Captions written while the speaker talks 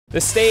The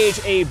stage,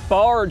 a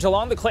barge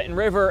along the Clinton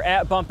River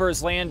at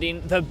Bumpers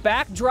Landing. The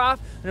backdrop,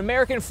 an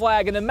American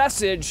flag, and the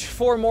message,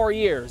 4 more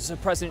years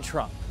of President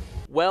Trump.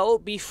 Well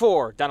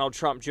before Donald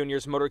Trump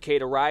Jr.'s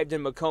motorcade arrived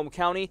in Macomb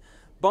County,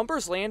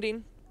 Bumpers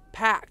Landing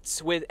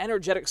packed with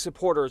energetic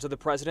supporters of the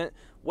president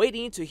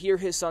waiting to hear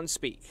his son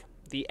speak.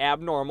 The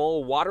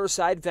abnormal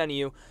waterside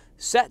venue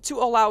set to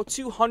allow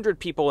 200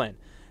 people in,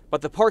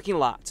 but the parking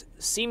lot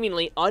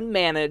seemingly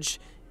unmanaged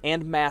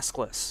and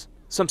maskless.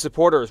 Some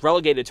supporters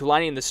relegated to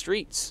lining the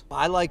streets.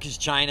 I like his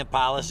China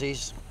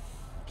policies,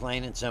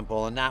 plain and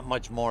simple, and not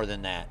much more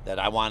than that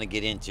I want to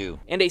get into.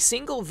 And a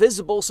single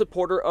visible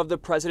supporter of the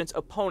president's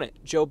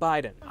opponent, Joe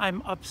Biden.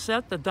 I'm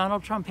upset that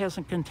Donald Trump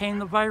hasn't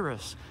contained the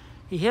virus.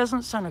 He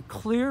hasn't sent a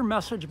clear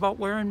message about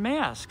wearing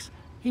masks.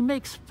 He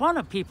makes fun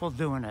of people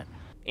doing it.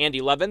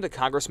 Andy Levin, the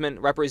congressman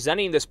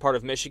representing this part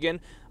of Michigan,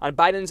 on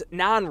Biden's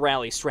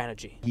non-rally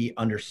strategy. He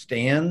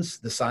understands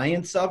the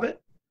science of it,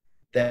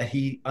 that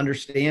he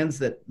understands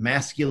that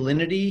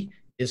masculinity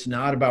is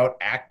not about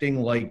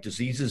acting like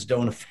diseases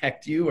don't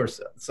affect you or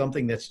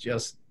something that's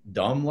just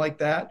dumb like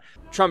that.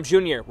 Trump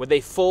Jr. with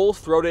a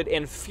full-throated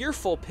and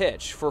fearful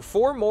pitch for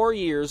 4 more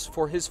years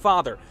for his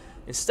father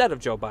instead of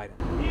Joe Biden.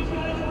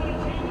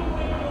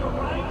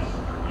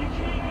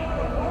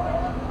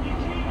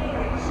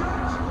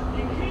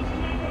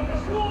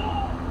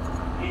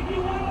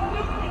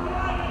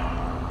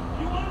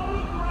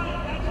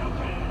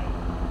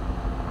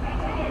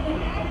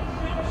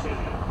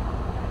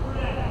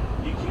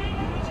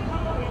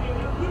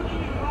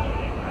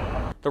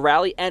 The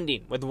rally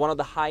ending with one of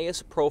the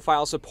highest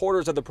profile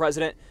supporters of the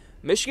president,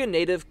 Michigan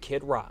native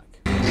Kid Rock.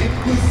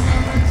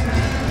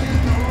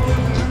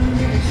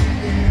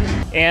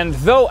 And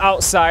though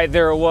outside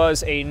there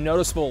was a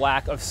noticeable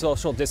lack of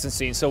social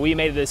distancing, so we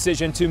made a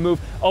decision to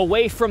move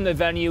away from the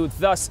venue,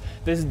 thus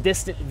the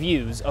distant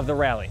views of the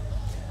rally.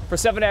 For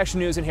 7 Action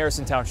News in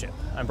Harrison Township,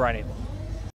 I'm Brian Abel.